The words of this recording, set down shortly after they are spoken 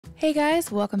Hey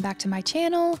guys, welcome back to my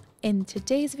channel. In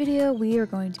today's video, we are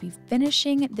going to be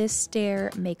finishing this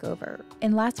stair makeover.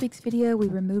 In last week's video, we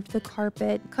removed the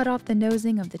carpet, cut off the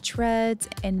nosing of the treads,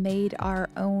 and made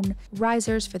our own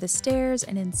risers for the stairs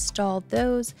and installed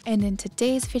those. And in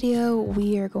today's video,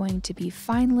 we are going to be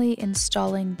finally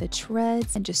installing the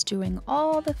treads and just doing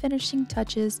all the finishing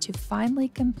touches to finally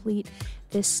complete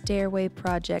this stairway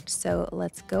project. So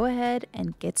let's go ahead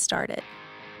and get started.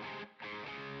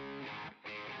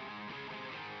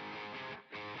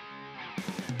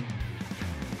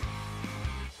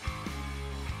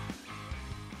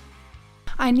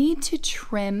 I need to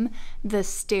trim the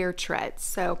stair treads.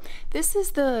 So this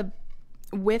is the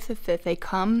width that they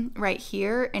come right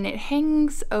here, and it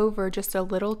hangs over just a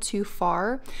little too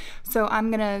far. So I'm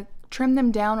gonna trim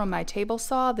them down on my table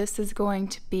saw. This is going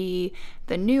to be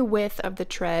the new width of the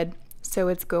tread, so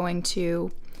it's going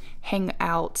to hang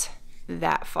out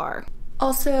that far.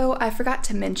 Also, I forgot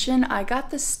to mention, I got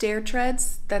the stair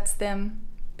treads, that's them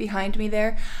behind me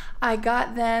there. I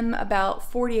got them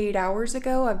about 48 hours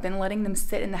ago. I've been letting them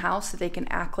sit in the house so they can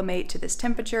acclimate to this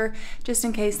temperature, just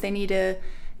in case they need to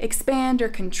expand or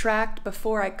contract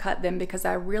before I cut them, because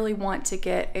I really want to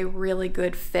get a really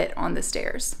good fit on the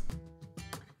stairs.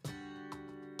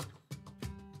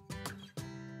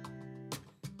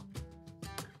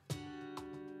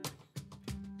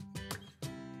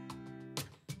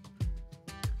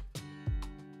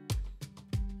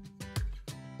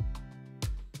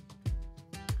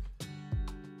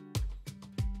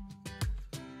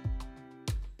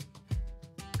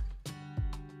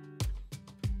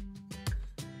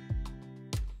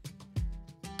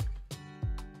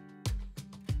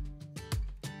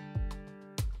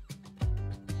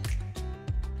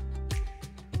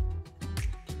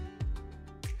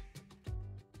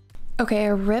 Okay, I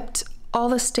ripped all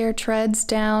the stair treads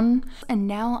down, and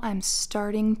now I'm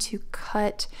starting to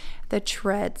cut the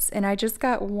treads, and I just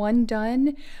got one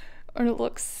done and it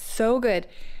looks so good.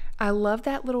 I love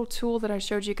that little tool that I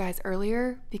showed you guys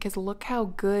earlier, because look how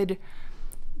good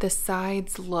the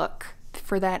sides look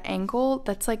for that angle.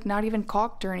 That's like not even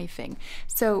caulked or anything.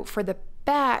 So for the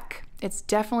back, it's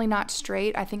definitely not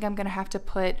straight. I think I'm gonna have to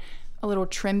put a little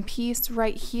trim piece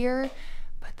right here,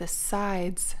 but the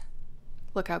sides,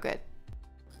 look how good.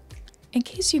 In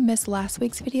case you missed last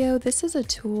week's video, this is a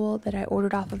tool that I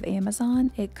ordered off of Amazon.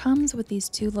 It comes with these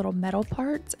two little metal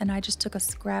parts, and I just took a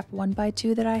scrap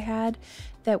 1x2 that I had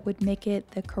that would make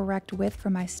it the correct width for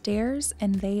my stairs,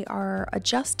 and they are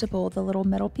adjustable, the little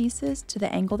metal pieces, to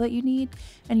the angle that you need,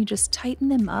 and you just tighten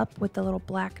them up with the little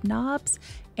black knobs,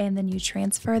 and then you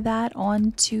transfer that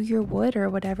onto your wood or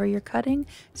whatever you're cutting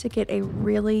to get a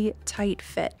really tight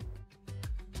fit.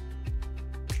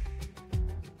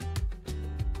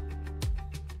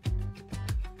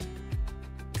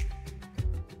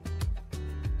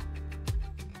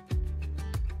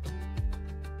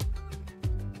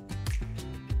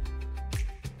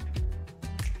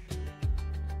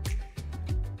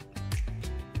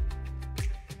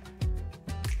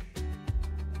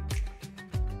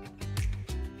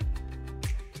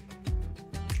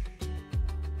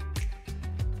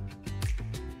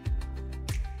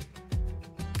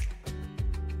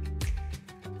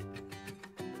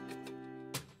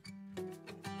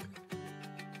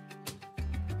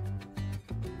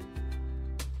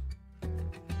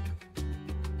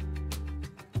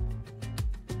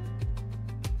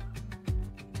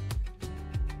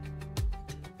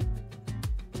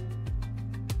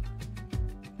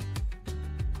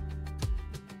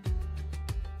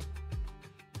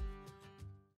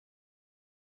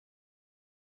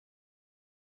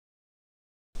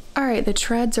 All right, the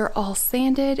treads are all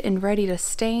sanded and ready to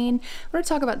stain. I'm going to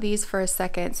talk about these for a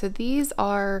second. So these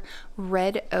are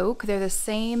red oak. They're the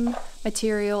same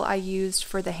material I used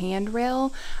for the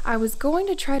handrail. I was going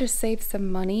to try to save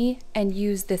some money and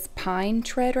use this pine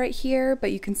tread right here,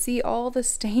 but you can see all the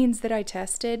stains that I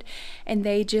tested, and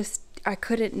I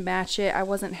couldn't match it. I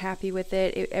wasn't happy with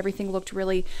it. Everything looked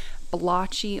really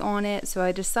blotchy on it, so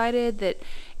I decided that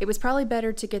it was probably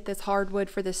better to get this hardwood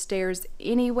for the stairs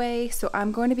anyway. So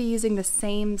I'm going to be using the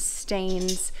same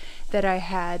stains that I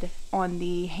had on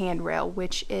the handrail,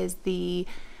 which is the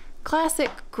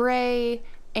classic gray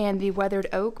and the weathered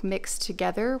oak mixed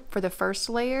together for the first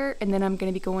layer, and then I'm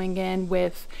going to be going in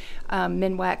with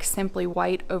Minwax Simply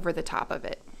White over the top of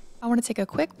it. I want to take a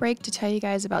quick break to tell you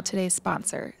guys about today's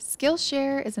sponsor.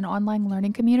 Skillshare is an online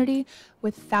learning community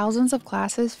with thousands of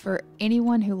classes for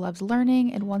anyone who loves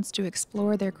learning and wants to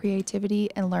explore their creativity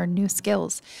and learn new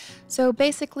skills. So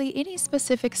basically, any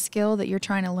specific skill that you're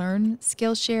trying to learn,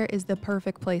 Skillshare is the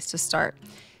perfect place to start.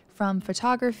 From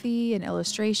photography and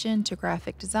illustration to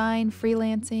graphic design,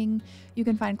 freelancing, you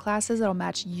can find classes that'll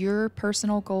match your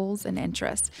personal goals and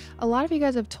interests. A lot of you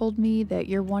guys have told me that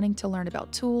you're wanting to learn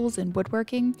about tools and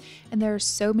woodworking, and there are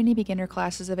so many beginner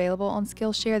classes available on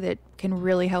Skillshare that can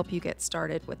really help you get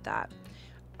started with that.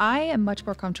 I am much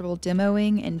more comfortable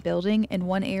demoing and building, and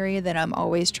one area that I'm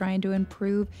always trying to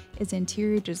improve is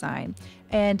interior design.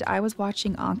 And I was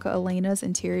watching Anka Elena's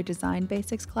interior design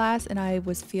basics class, and I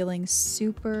was feeling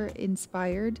super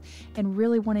inspired and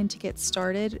really wanting to get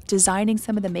started designing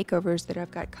some of the makeovers that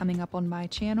I've got coming up on my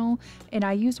channel. And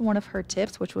I used one of her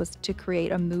tips, which was to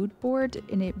create a mood board,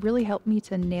 and it really helped me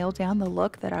to nail down the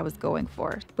look that I was going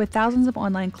for. With thousands of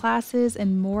online classes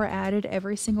and more added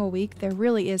every single week, there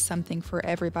really is something for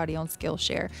everybody on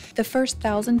Skillshare. The first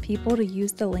 1,000 people to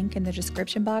use the link in the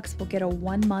description box will get a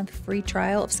 1-month free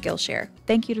trial of Skillshare.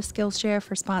 Thank you to Skillshare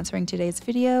for sponsoring today's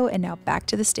video, and now back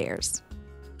to the stairs.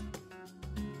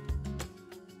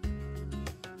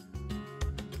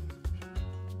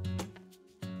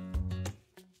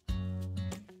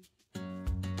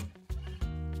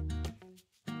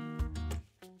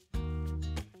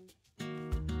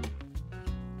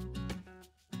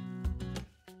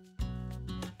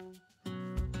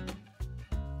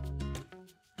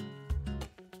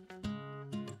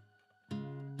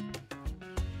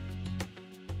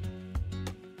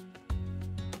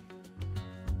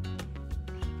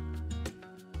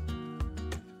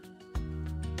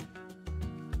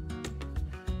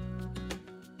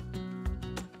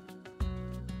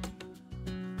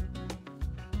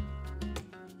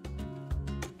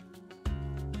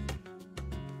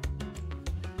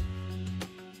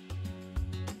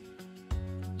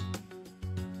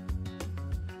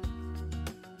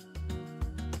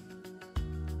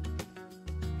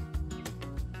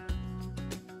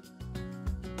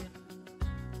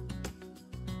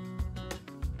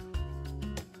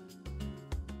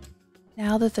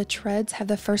 Now that the treads have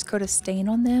the first coat of stain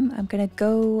on them, I'm going to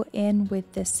go in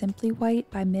with this Simply White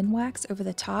by Minwax over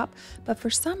the top, but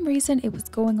for some reason it was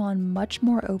going on much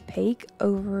more opaque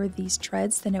over these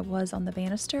treads than it was on the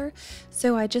banister.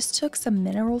 So I just took some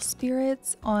mineral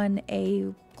spirits on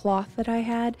a cloth that I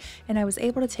had, and I was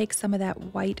able to take some of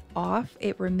that white off.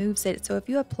 It removes it, so if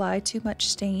you apply too much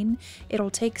stain,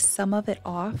 it'll take some of it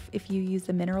off. If you use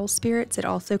the mineral spirits, it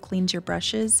also cleans your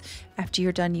brushes after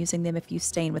you're done using them if you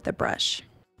stain with a brush.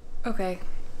 Okay,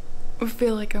 I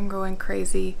feel like I'm going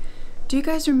crazy. Do you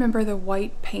guys remember the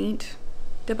white paint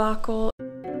debacle?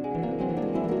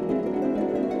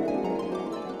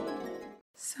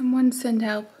 Someone send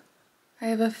help. I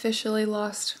have officially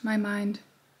lost my mind.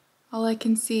 All I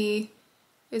can see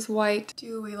is white.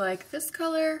 Do we like this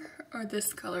color or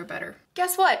this color better?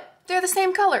 Guess what? They're the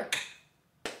same color.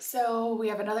 So we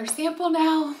have another sample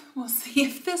now. We'll see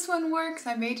if this one works.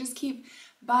 I may just keep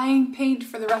buying paint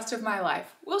for the rest of my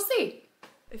life. We'll see.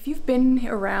 If you've been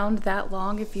around that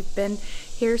long, if you've been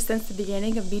here since the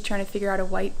beginning of me trying to figure out a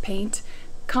white paint,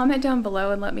 comment down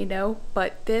below and let me know,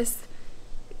 but this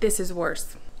is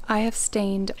worse. I have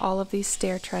stained all of these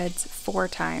stair treads 4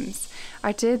 times.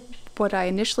 I did what I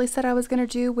initially said I was going to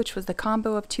do, which was the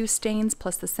combo of 2 stains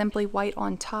plus the Simply White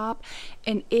on top,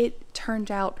 and it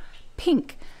turned out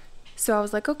pink. So I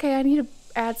was like, okay, I need to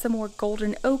add some more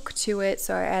golden oak to it.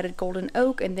 So I added golden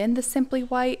oak and then the Simply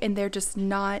White, and they're just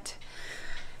not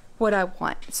what I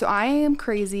want. So I am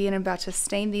crazy and I'm about to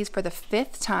stain these for the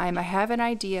 5th time. I have an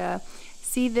idea.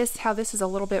 See this, how this is a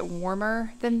little bit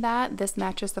warmer than that? This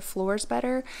matches the floors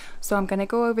better. So I'm gonna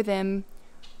go over them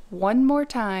one more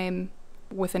time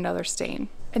with another stain.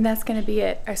 And that's gonna be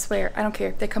it, I swear. I don't care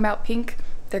if they come out pink,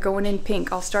 they're going in pink.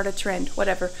 I'll start a trend,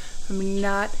 whatever. I'm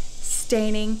not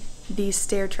staining these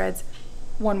stair treads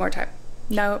one more time.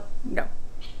 No, no.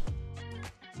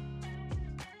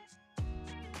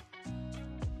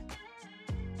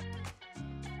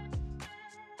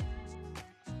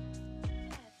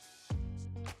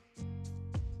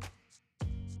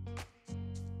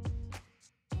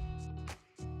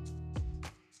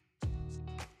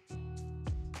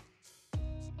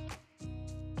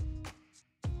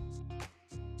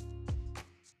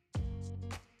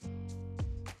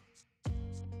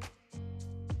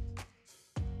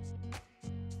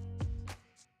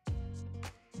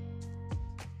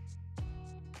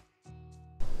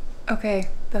 Okay,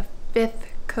 the 5th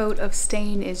coat of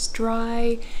stain is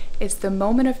dry. It's the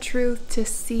moment of truth to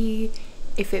see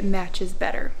if it matches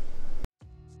better.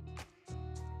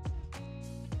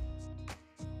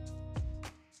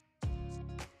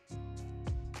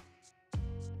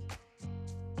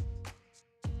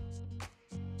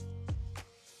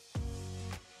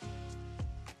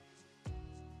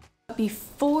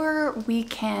 before we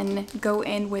can go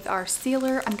in with our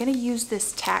sealer, I'm gonna use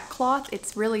this tack cloth.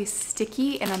 It's really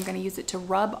sticky and I'm gonna use it to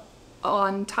rub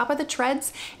on top of the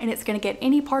treads, and it's gonna get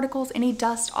any particles, any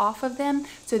dust off of them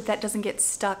so that doesn't get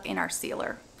stuck in our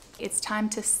sealer. It's time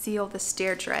to seal the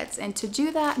stair treads, and to do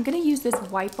that I'm going to use this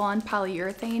wipe-on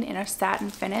polyurethane in a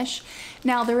satin finish.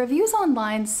 Now the reviews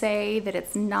online say that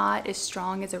it's not as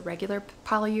strong as a regular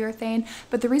polyurethane,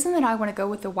 but the reason that I want to go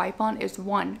with the wipe-on is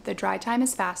 1, the dry time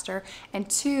is faster, and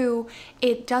 2,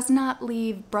 it does not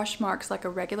leave brush marks like a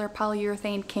regular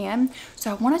polyurethane can. So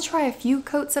I want to try a few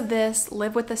coats of this,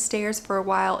 live with the stairs for a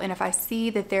while, and if I see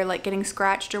that they're like getting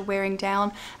scratched or wearing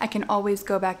down, I can always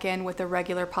go back in with a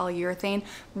regular polyurethane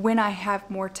when I have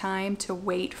more time to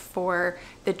wait for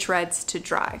the treads to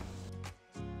dry.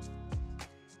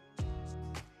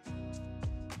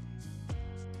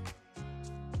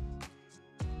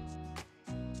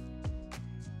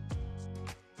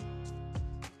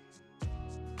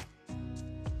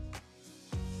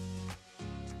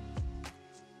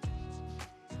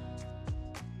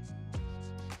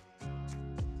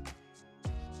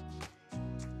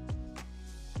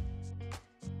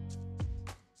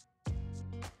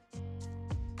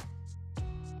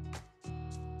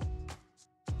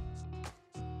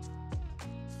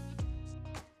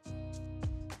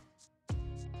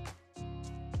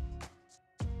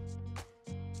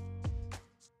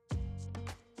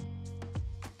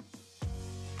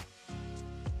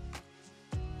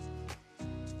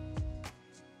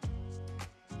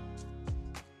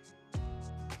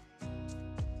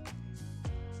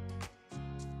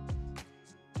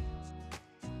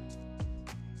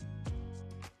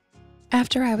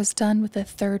 After I was done with the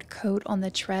third coat on the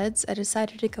treads, I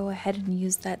decided to go ahead and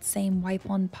use that same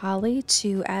wipe-on poly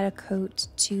to add a coat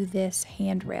to this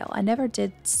handrail. I never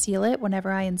did seal it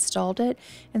whenever I installed it,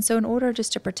 and so in order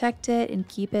just to protect it and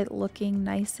keep it looking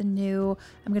nice and new,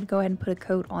 I'm going to go ahead and put a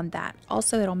coat on that.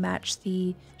 Also, it'll match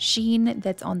the sheen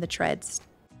that's on the treads.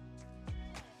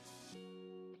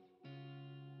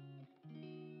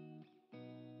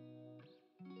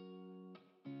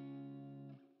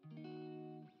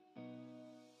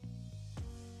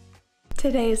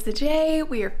 Today is the day.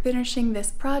 We are finishing this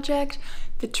project.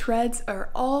 The treads are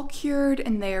all cured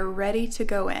and they are ready to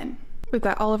go in. We've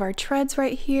got all of our treads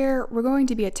right here. We're going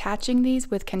to be attaching these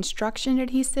with construction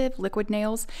adhesive, liquid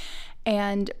nails,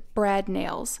 and brad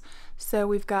nails. So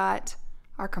we've got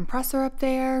our compressor up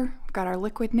there, we've got our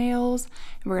liquid nails,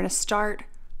 and we're gonna start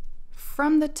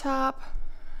from the top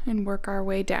and work our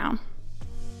way down.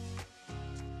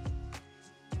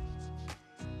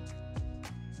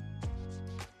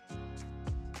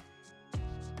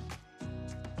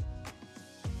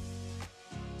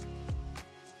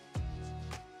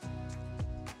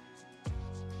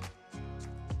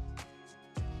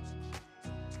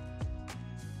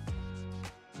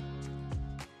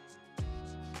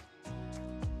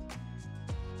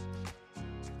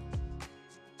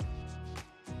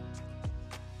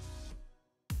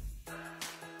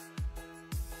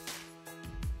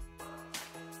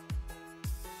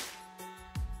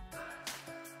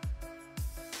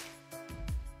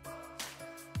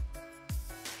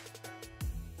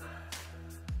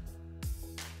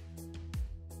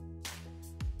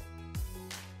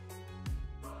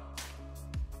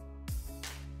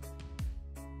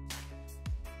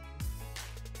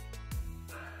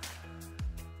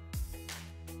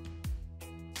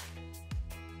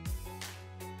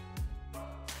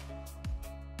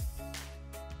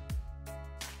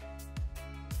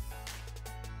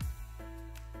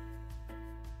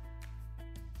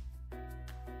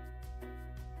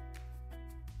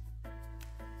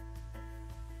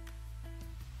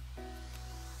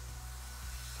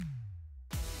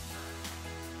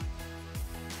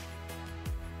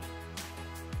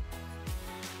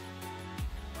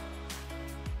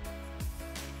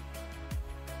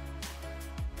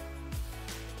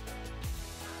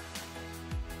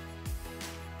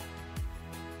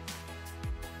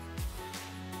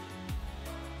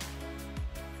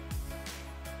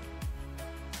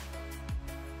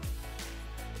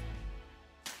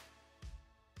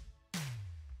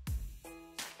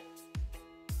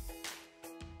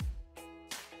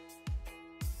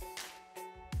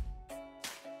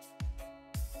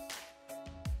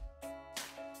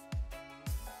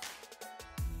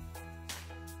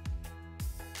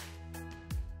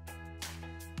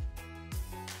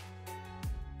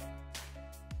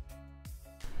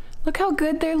 Look how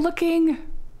good they're looking.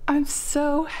 I'm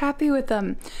so happy with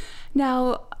them.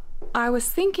 Now, I was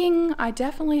thinking I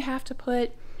definitely have to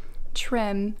put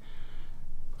trim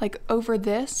like over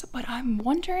this, but I'm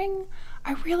wondering,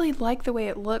 I really like the way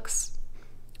it looks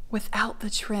without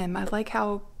the trim. I like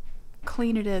how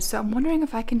clean it is. So I'm wondering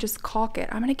if I can just caulk it.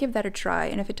 I'm gonna give that a try,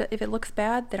 and if it looks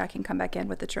bad, then I can come back in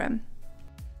with the trim.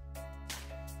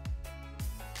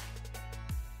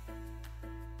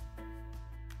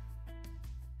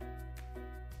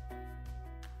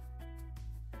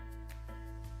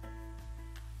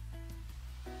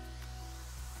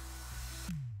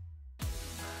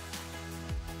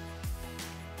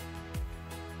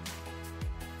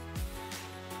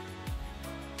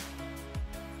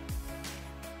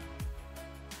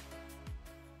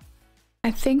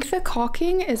 I think the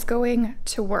caulking is going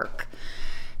to work.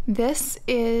 This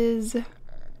is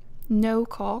no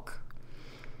caulk.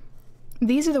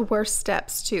 These are the worst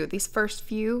steps too, these first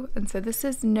few. And so this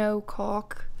is no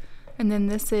caulk, and then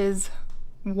this is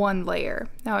one layer.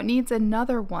 Now it needs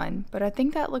another one, but I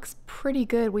think that looks pretty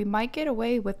good. We might get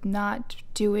away with not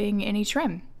doing any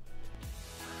trim.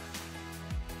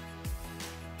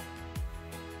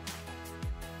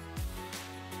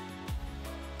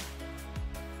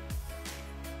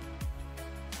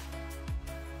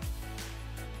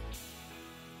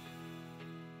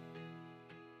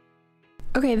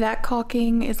 Okay, that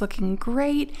caulking is looking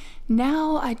great.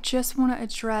 Now I just want to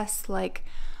address like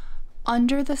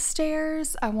under the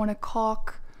stairs. I want to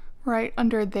caulk right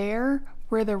under there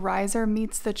where the riser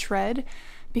meets the tread,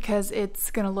 because it's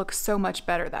gonna look so much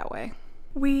better that way.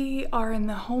 We are in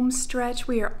the home stretch.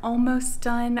 We are almost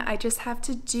done. I just have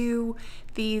to do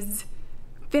these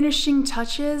finishing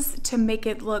touches to make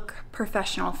it look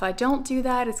professional. If I don't do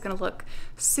that, it's gonna look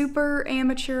super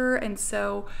amateur, and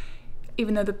so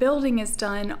even though the building is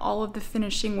done, all of the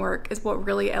finishing work is what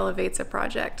really elevates a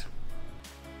project.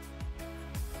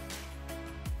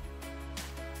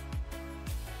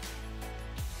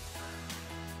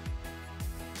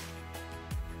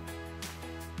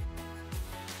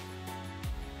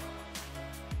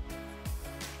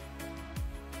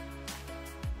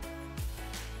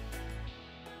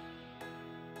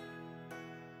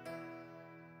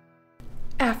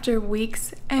 After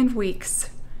weeks and weeks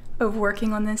of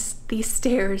working on these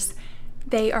stairs,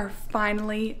 they are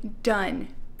finally done.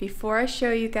 Before I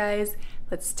show you guys,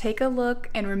 let's take a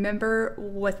look and remember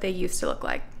what they used to look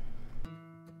like.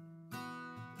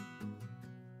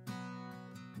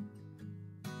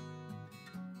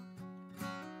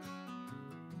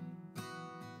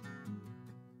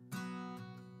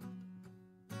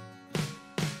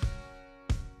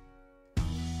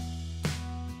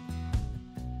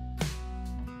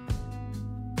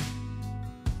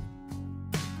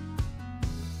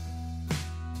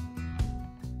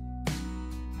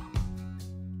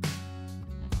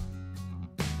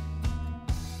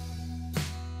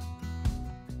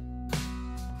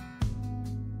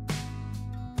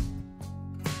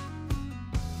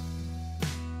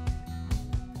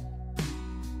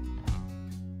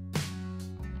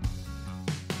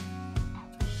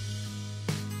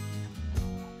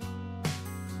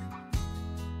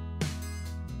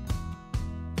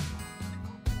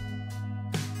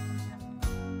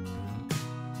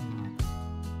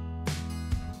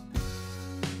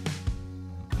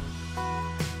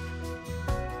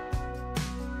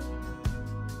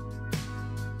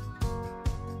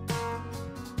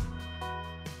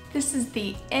 This is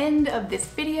the end of this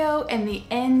video and the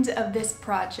end of this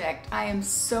project. I am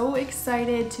so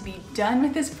excited to be done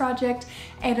with this project,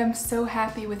 and I'm so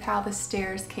happy with how the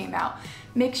stairs came out.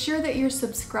 Make sure that you're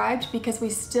subscribed because we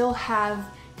still have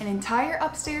an entire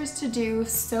upstairs to do,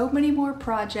 so many more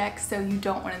projects, so you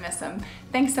don't want to miss them.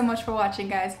 Thanks so much for watching,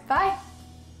 guys. Bye!